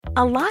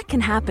A lot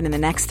can happen in the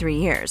next 3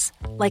 years.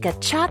 Like a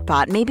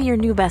chatbot may be your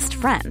new best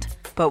friend.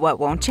 But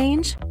what won't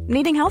change?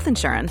 Needing health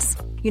insurance.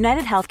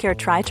 United Healthcare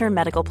Tri-Term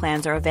Medical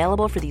Plans are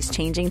available for these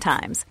changing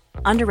times.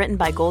 Underwritten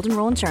by Golden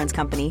Rule Insurance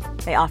Company,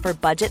 they offer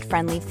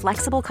budget-friendly,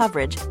 flexible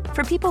coverage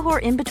for people who are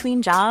in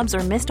between jobs or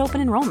missed open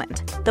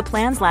enrollment. The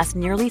plans last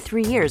nearly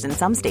 3 years in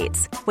some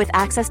states, with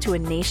access to a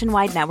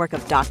nationwide network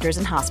of doctors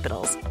and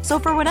hospitals. So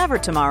for whatever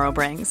tomorrow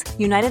brings,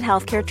 United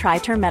Healthcare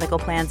Tri-Term Medical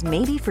Plans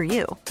may be for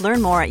you.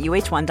 Learn more at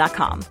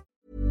uh1.com.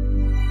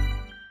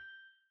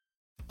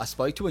 I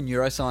spoke to a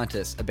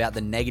neuroscientist about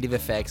the negative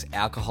effects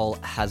alcohol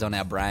has on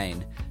our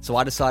brain. So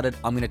I decided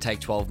I'm going to take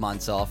 12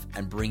 months off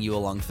and bring you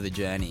along for the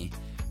journey.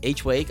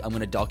 Each week, I'm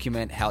going to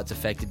document how it's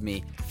affected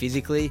me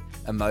physically,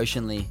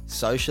 emotionally,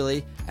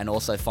 socially, and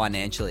also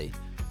financially.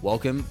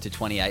 Welcome to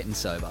 28 and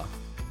Sober.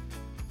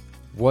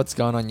 What's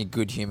going on, you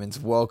good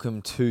humans?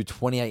 Welcome to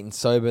 28 and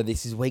Sober.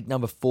 This is week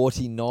number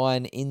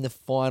 49 in the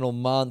final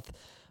month.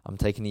 I'm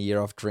taking a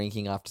year off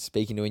drinking after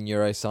speaking to a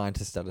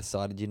neuroscientist. I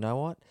decided, you know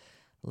what?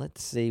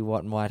 Let's see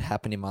what might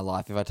happen in my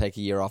life if I take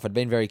a year off. I'd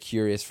been very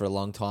curious for a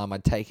long time.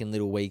 I'd taken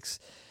little weeks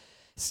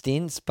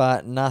stints,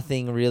 but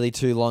nothing really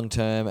too long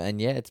term.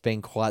 And yeah, it's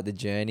been quite the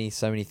journey.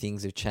 So many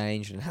things have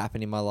changed and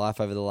happened in my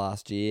life over the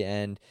last year.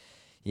 And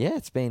yeah,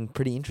 it's been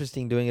pretty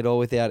interesting doing it all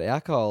without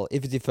alcohol.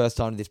 If it's your first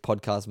time to this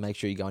podcast, make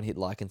sure you go and hit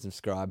like and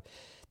subscribe.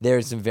 There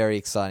is some very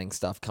exciting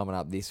stuff coming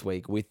up this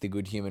week with the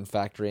Good Human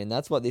Factory. And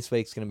that's what this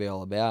week's going to be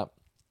all about.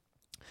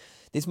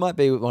 This might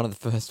be one of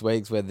the first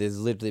weeks where there's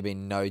literally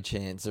been no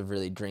chance of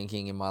really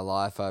drinking in my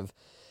life. I've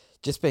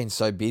just been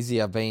so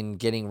busy. I've been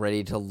getting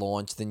ready to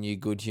launch the new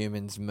Good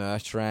Humans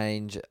merch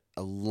range.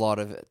 A lot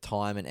of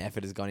time and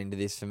effort has gone into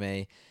this for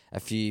me. A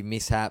few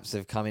mishaps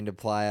have come into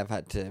play. I've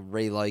had to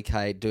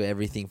relocate, do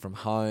everything from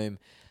home.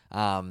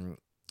 I've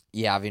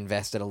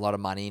invested a lot of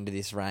money into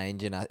this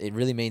range, and it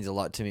really means a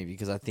lot to me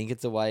because I think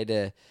it's a way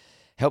to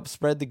help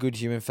spread the Good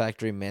Human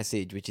Factory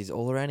message, which is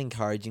all around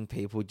encouraging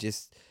people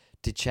just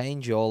to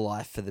change your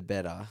life for the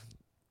better.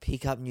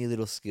 Pick up new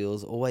little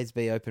skills, always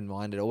be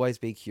open-minded, always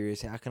be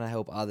curious. How can I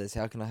help others?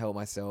 How can I help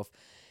myself?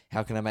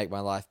 How can I make my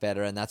life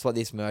better? And that's what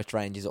this merch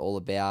range is all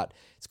about.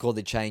 It's called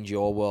the Change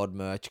Your World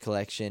merch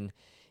collection.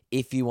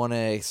 If you want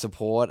to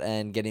support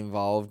and get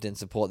involved and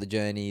support the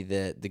journey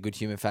that the Good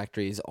Human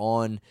Factory is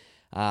on,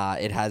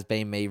 it has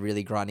been me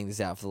really grinding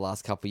this out for the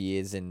last couple of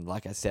years. And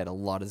like I said, a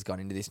lot has gone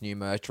into this new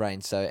merch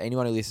range. So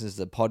anyone who listens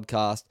to the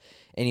podcast,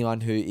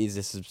 anyone who is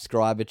a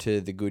subscriber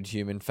to the Good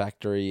Human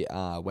Factory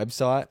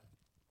website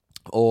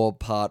or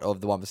part of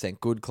the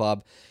 1% Good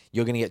Club,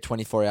 you're going to get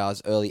 24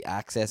 hours early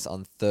access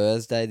on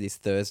Thursday, this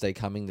Thursday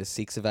coming, the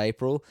 6th of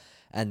April.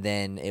 And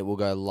then it will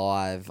go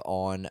live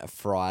on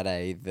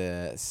Friday,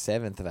 the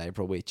 7th of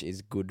April, which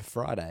is Good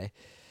Friday.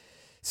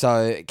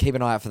 So keep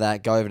an eye out for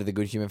that. Go over to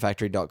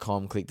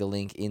thegoodhumanfactory.com, click the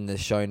link in the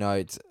show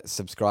notes,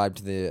 subscribe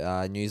to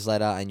the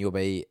newsletter, and you'll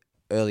be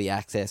early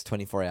access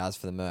 24 hours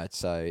for the merch.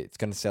 So it's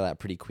going to sell out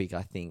pretty quick,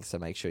 I think. So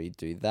make sure you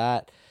do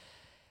that.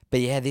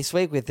 But yeah, this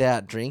week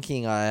without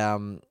drinking, I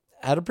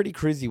had a pretty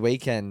cruisy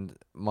weekend.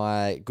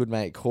 My good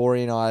mate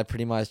Corey and I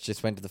pretty much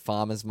just went to the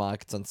farmers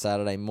markets on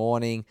Saturday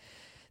morning.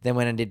 Then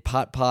went and did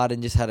putt-putt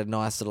and just had a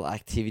nice little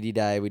activity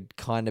day. We'd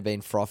kind of been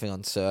frothing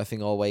on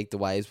surfing all week. The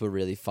waves were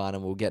really fun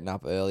and we were getting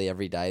up early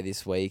every day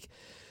this week,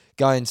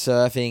 going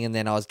surfing, and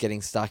then I was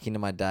getting stuck into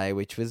my day,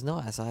 which was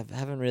nice. I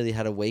haven't really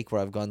had a week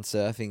where I've gone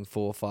surfing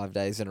 4 or 5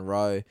 days in a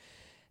row,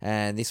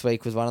 and this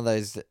week was one of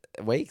those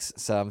weeks,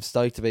 so I'm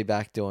stoked to be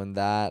back doing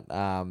that.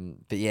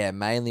 But yeah,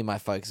 mainly my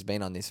focus has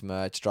been on this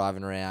merch,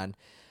 driving around,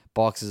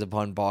 boxes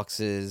upon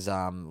boxes,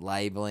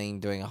 labeling,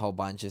 doing a whole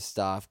bunch of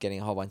stuff, getting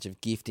a whole bunch of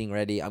gifting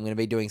ready. I'm going to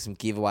be doing some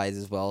giveaways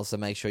as well, so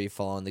make sure you're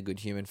following the Good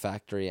Human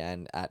Factory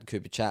and at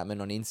Cooper Chapman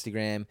on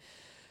Instagram.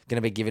 Going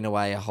to be giving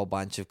away a whole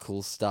bunch of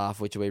cool stuff,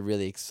 which will be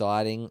really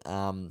exciting.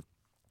 Then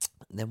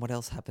what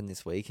else happened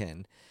this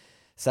weekend?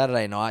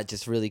 Saturday night,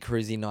 just really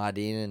cruisy night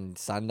in, and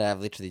Sunday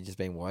I've literally just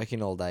been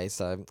working all day.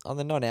 So on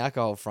the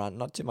non-alcohol front,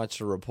 not too much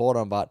to report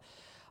on, but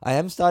I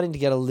am starting to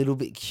get a little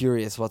bit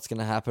curious what's going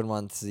to happen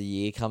once the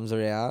year comes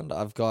around.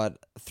 I've got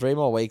 3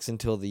 more weeks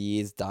until the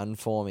year's done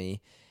for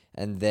me,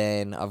 and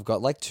then I've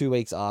got like 2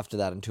 weeks after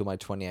that until my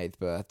 28th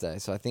birthday.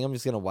 So I think I'm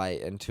just going to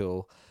wait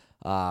until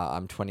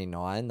I'm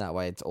 29. That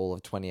way it's all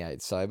of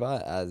 28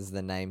 sober, as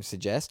the name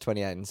suggests,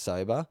 28 and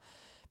sober.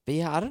 But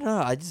yeah, I don't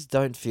know. I just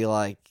don't feel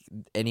like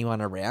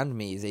anyone around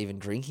me is even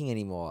drinking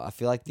anymore. I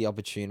feel like the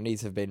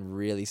opportunities have been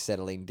really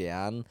settling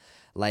down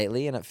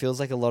lately, and it feels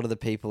like a lot of the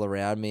people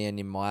around me and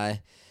in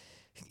my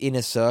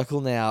inner circle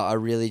now are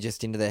really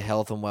just into their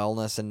health and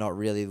wellness and not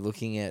really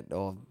looking at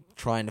or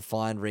trying to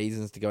find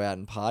reasons to go out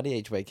and party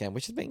each weekend,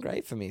 which has been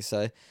great for me.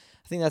 So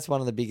I think that's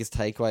one of the biggest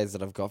takeaways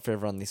that I've got for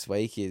everyone this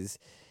week is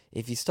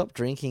if you stop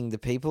drinking, the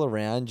people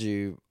around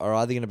you are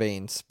either going to be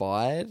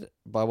inspired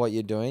by what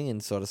you're doing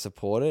and sort of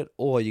support it,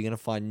 or you're going to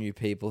find new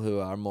people who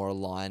are more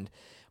aligned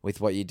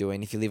with what you're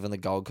doing. If you live on the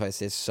Gold Coast,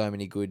 there's so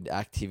many good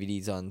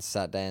activities on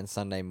Saturday and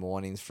Sunday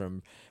mornings,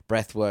 from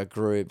breathwork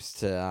groups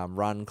to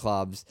run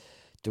clubs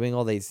doing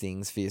all these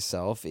things for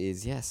yourself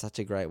is, such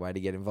a great way to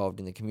get involved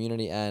in the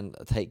community and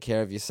take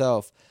care of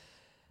yourself.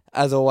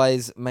 As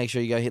always, make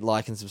sure you go hit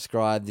like and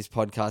subscribe. This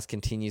podcast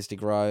continues to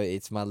grow.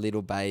 It's my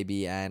little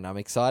baby, and I'm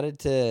excited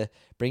to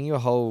bring you a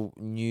whole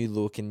new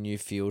look and new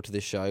feel to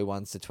the show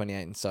once the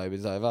 28 and Sober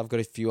is over. I've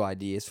got a few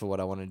ideas for what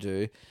I want to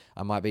do.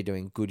 I might be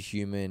doing Good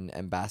Human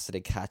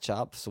Ambassador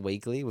catch-ups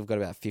weekly. We've got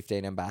about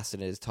 15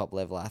 ambassadors,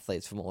 top-level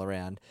athletes from all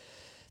around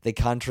the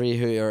country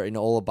who are in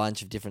all a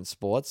bunch of different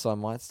sports. So I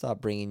might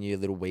start bringing you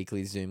little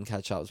weekly Zoom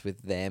catch-ups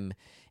with them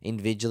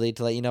individually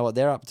to let you know what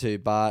they're up to.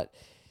 But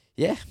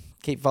yeah,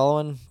 keep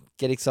following.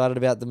 Get excited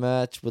about the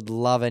merch. Would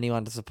love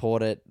anyone to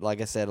support it.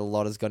 Like I said, a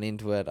lot has gone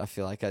into it. I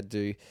feel like I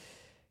do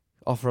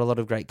offer a lot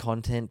of great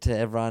content to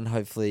everyone.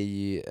 Hopefully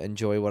you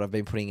enjoy what I've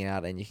been putting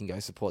out and you can go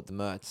support the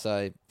merch.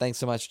 So thanks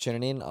so much for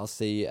tuning in. I'll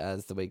see you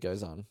as the week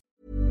goes on.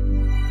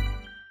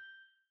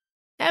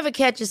 Ever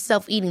catch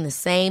yourself eating the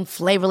same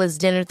flavorless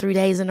dinner 3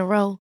 days in a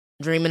row?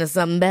 Dreaming of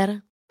something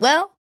better?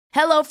 Well,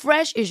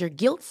 HelloFresh is your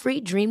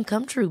guilt-free dream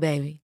come true,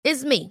 baby.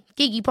 It's me,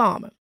 Keke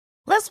Palmer.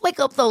 Let's wake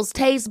up those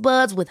taste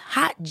buds with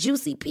hot,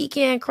 juicy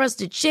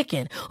pecan-crusted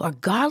chicken or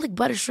garlic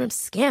butter shrimp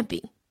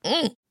scampi.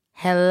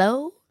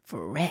 Hello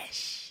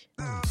Fresh.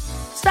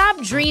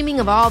 Stop dreaming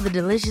of all the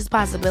delicious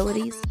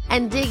possibilities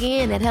and dig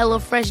in at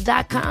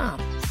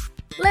HelloFresh.com.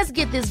 Let's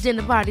get this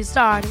dinner party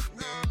started.